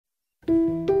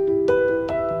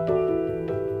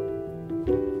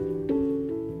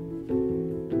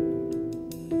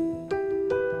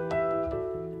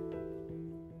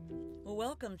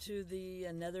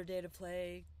Another Day to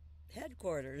Play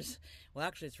headquarters. Well,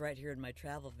 actually, it's right here in my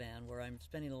travel van where I'm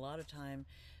spending a lot of time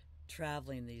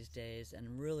traveling these days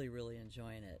and really, really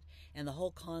enjoying it. And the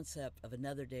whole concept of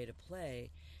Another Day to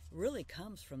Play really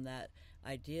comes from that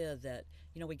idea that,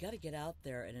 we got to get out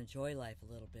there and enjoy life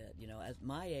a little bit. At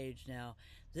my age now,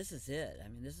 this is it. I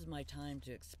mean, this is my time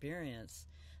to experience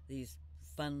these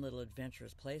fun little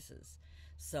adventurous places.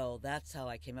 So that's how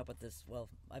I came up with this. Well,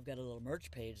 I've got a little merch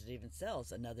page that even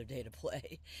sells Another Day to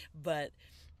Play. But,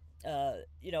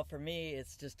 for me,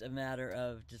 it's just a matter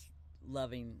of just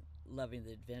loving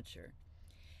the adventure.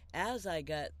 As I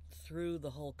got through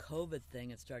the whole COVID thing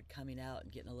and started coming out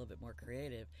and getting a little bit more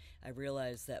creative, I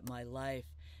realized that my life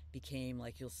became,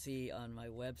 like you'll see on my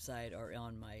website or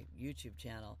on my YouTube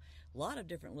channel, a lot of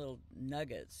different little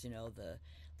nuggets,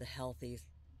 the healthy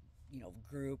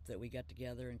group that we got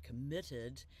together and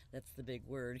committed, that's the big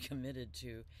word, committed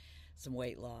to some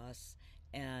weight loss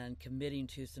and committing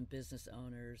to some business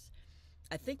owners.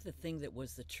 I think the thing that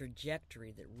was the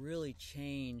trajectory that really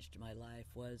changed my life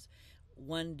was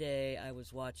one day I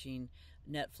was watching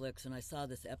Netflix and I saw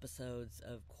this episodes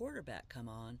of Quarterback come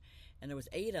on, and there was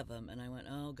 8 of them, and I went,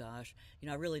 oh gosh,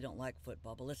 I really don't like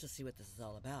football, but let's just see what this is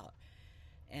all about.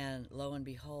 And lo and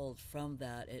behold, from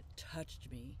that, it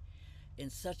touched me in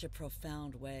such a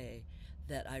profound way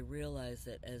that I realized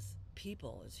that as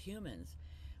people, as humans,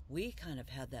 we kind of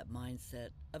had that mindset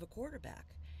of a quarterback.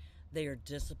 They are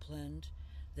disciplined.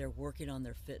 They're working on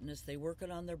their fitness. They work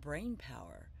on their brain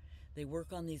power. They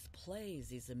work on these plays,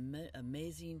 these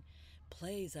amazing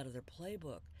plays out of their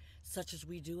playbook, such as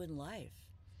we do in life.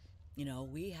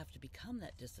 We have to become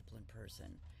that disciplined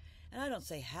person. And I don't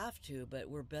say have to, but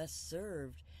we're best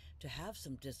served to have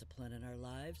some discipline in our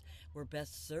lives. We're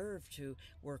best served to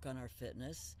work on our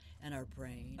fitness and our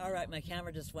brain. All right, my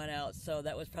camera just went out, so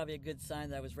that was probably a good sign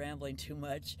that I was rambling too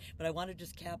much. But I want to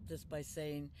just cap this by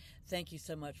saying thank you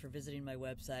so much for visiting my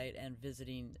website and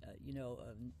visiting,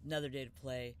 Another Day to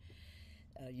Play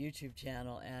YouTube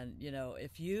channel. And,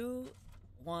 if you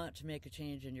want to make a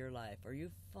change in your life, or you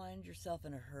find yourself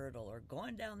in a hurdle or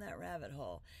going down that rabbit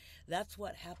hole, that's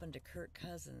what happened to Kirk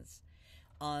Cousins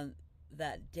on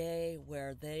that day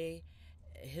where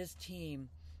his team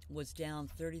was down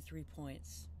 33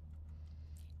 points,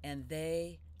 and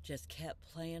they just kept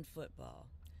playing football.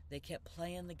 They kept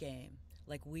playing the game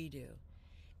like we do,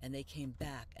 and they came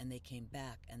back and they came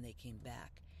back and they came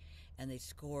back, and they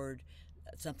scored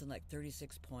something like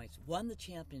 36 points, won the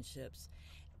championships,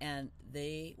 and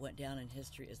they went down in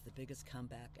history as the biggest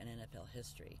comeback in NFL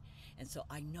history. And so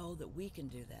I know that we can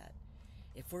do that.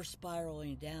 If we're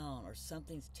spiraling down or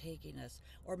something's taking us,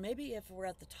 or maybe if we're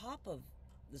at the top of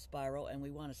the spiral and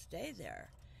we want to stay there,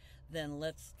 then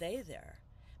let's stay there.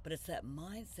 But it's that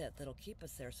mindset that'll keep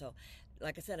us there. So,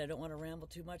 like I said, I don't want to ramble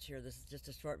too much here. This is just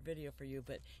a short video for you,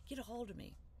 but get a hold of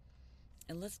me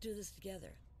and let's do this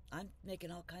together. I'm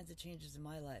making all kinds of changes in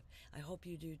my life. I hope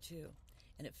you do too.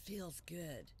 And it feels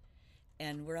good.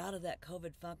 And we're out of that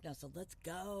COVID funk now, so let's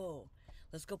go.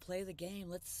 Let's go play the game.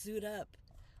 Let's suit up.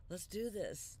 Let's do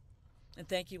this. And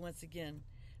thank you once again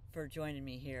for joining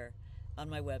me here on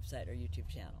my website or YouTube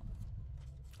channel,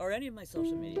 or any of my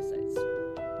social media sites.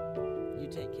 You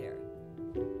take care.